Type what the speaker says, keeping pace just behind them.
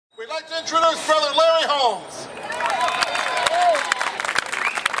like to introduce Brother Larry Holmes.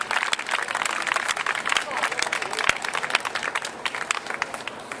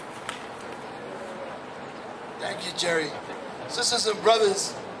 Thank you, Jerry. Sisters and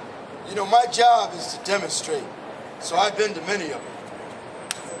brothers, you know, my job is to demonstrate, so I've been to many of them.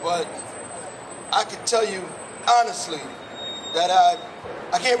 But I can tell you honestly that I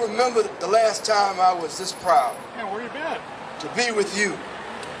can't remember the last time I was this proud. Yeah, where you been? To be with you,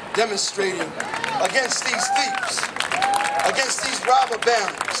 demonstrating against these thieves, against these robber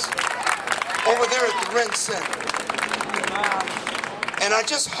barons over there at the Rent Center. And I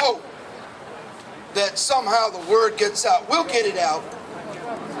just hope that somehow the word gets out. We'll get it out.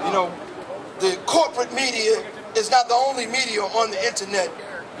 You know, the corporate media is not the only media on the internet.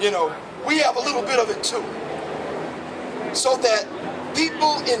 You know, we have a little bit of it too. So that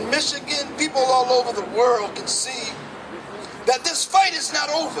people in Michigan, people all over the world can see that this fight is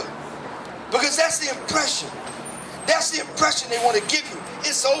not over. Because that's the impression. That's the impression they want to give you.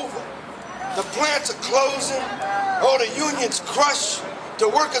 It's over. The plants are closing. Oh, the union's crushed. The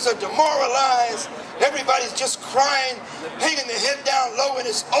workers are demoralized. Everybody's just crying, hanging their head down low, and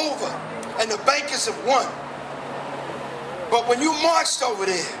it's over. And the bankers have won. But when you marched over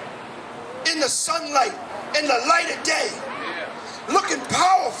there, in the sunlight, in the light of day, looking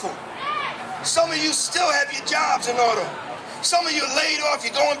powerful, some of you still have your jobs in order. Some of you laid off,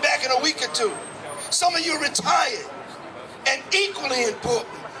 you're going back in a week or two. Some of you retired. And equally important,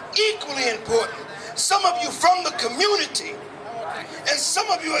 some of you from the community, and some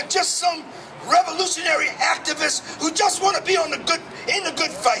of you are just some revolutionary activists who just want to be in the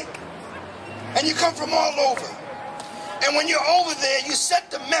good fight. And you come from all over. And when you're over there, you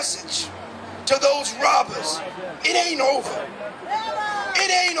set the message to those robbers. It ain't over. It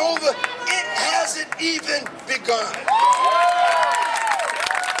ain't over. It hasn't even begun.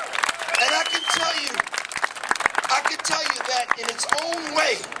 And I can tell you that in its own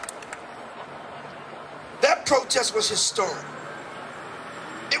way, that protest was historic.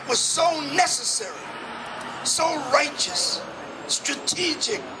 It was so necessary, so righteous,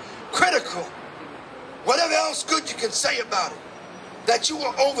 strategic, critical, whatever else good you can say about it, that you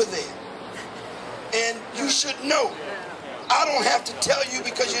were over there. And you should know. I don't have to tell you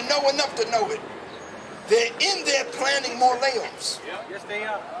because you know enough to know it. They're in there planning more layoffs. Yes, they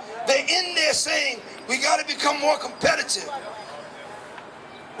are. They're in there saying, we got to become more competitive.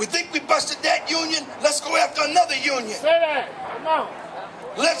 We think we busted that union, let's go after another union. Say that. Come on.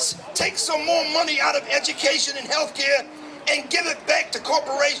 Let's take some more money out of education and healthcare and give it back to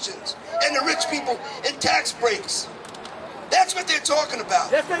corporations and the rich people in tax breaks. That's what they're talking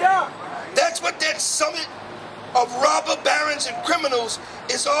about. Yes, they are. That's what that summit of robber barons and criminals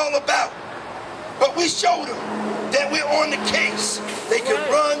is all about. But we showed them that we're on the case. They can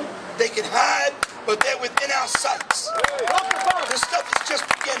run, they can hide, but they're within our sights. This stuff is just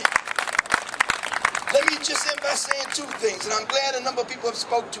beginning. Let me just end by saying two things, and I'm glad a number of people have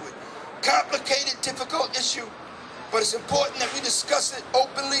spoke to it. Complicated, difficult issue, but it's important that we discuss it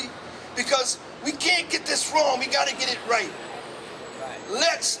openly because we can't get this wrong. We got to get it right.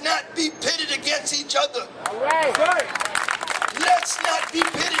 Let's not be pitted against each other. All right. Let's not be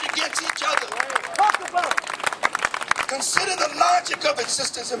pitted against each other. Talk about it. Consider the logic of it,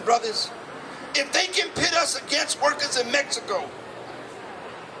 sisters and brothers. If they can pit us against workers in Mexico,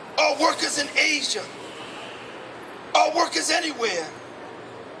 or workers in Asia, or workers anywhere,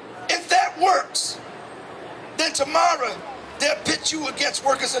 if that works, then tomorrow they'll pit you against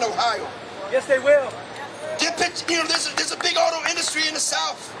workers in Ohio. Yes, they will. They'll pit, you know, there's a big auto industry in the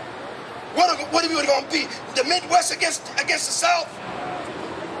South. What are we going to be? The Midwest against the South?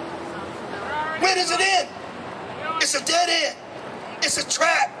 Where does it end? It's a dead end. It's a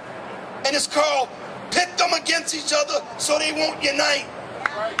trap. And it's called pit them against each other so they won't unite.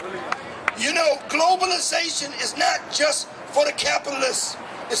 You know, globalization is not just for the capitalists.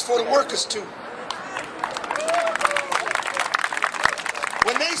 It's for the workers too.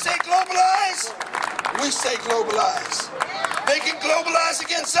 When they say globalize, we say globalize. They can globalize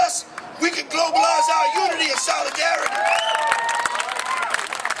against us. We can globalize our unity and solidarity.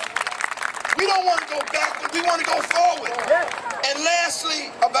 We don't want to go backward. We want to go forward. And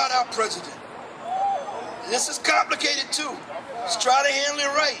lastly, about our president. This is complicated too. Let's try to handle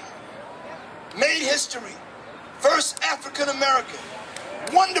it right. Made history. First African American.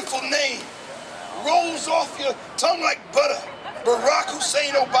 Wonderful name. Rolls off your tongue like butter. Barack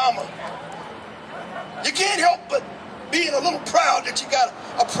Hussein Obama. You can't help but being a little proud that you got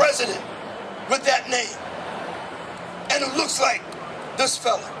a president with that name. And it looks like this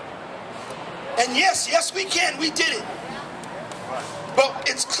fella. And yes, we can. We did it. But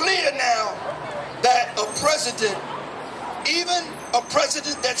it's clear now that a president, even a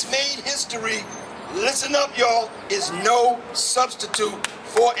president that's made history, listen up, y'all, is no substitute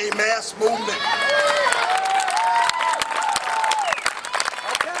for a mass movement.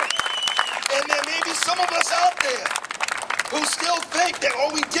 And there may be some of us out there who still think that,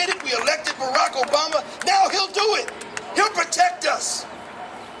 oh, we did it, we elected Barack Obama, now he'll do it. He'll protect us.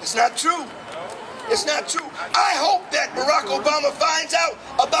 It's not true. It's not true. I hope that Barack Obama finds out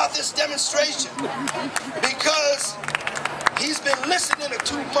about this demonstration because he's been listening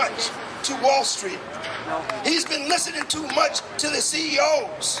too much to Wall Street. He's been listening too much to the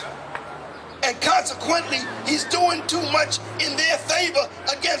CEOs. And consequently, he's doing too much in their favor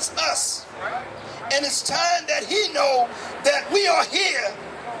against us. And it's time that he know that we are here.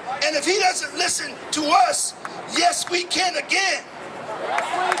 And if he doesn't listen to us, yes, we can again.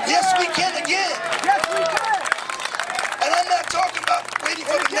 Yes, we can again. Yes, we can. And I'm not talking about waiting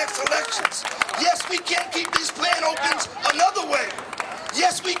for the next elections. Yes, we can keep these plant opens another way.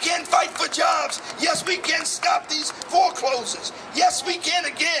 Yes, we can fight for jobs. Yes, we can stop these foreclosures. Yes, we can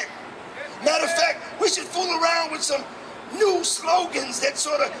again. Matter of fact, we should fool around with some new slogans that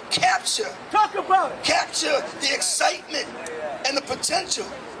sort of capture the excitement and the potential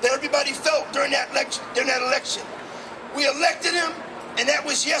that everybody felt during that election. We elected him, and that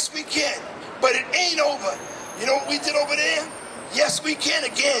was yes, we can. But it ain't over. You know what we did over there? Yes, we can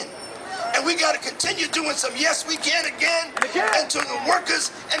again. And we got to continue doing some yes, we can again until the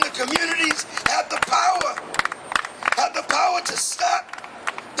workers and the communities have the power to stop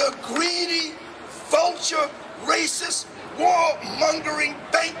the greedy, vulture, racist, war-mongering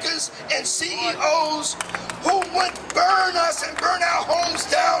bankers and CEOs who would burn us and burn our homes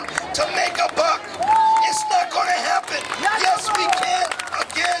down to make a buck. It's not going to happen. Yes, we can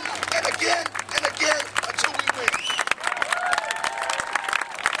again and again and again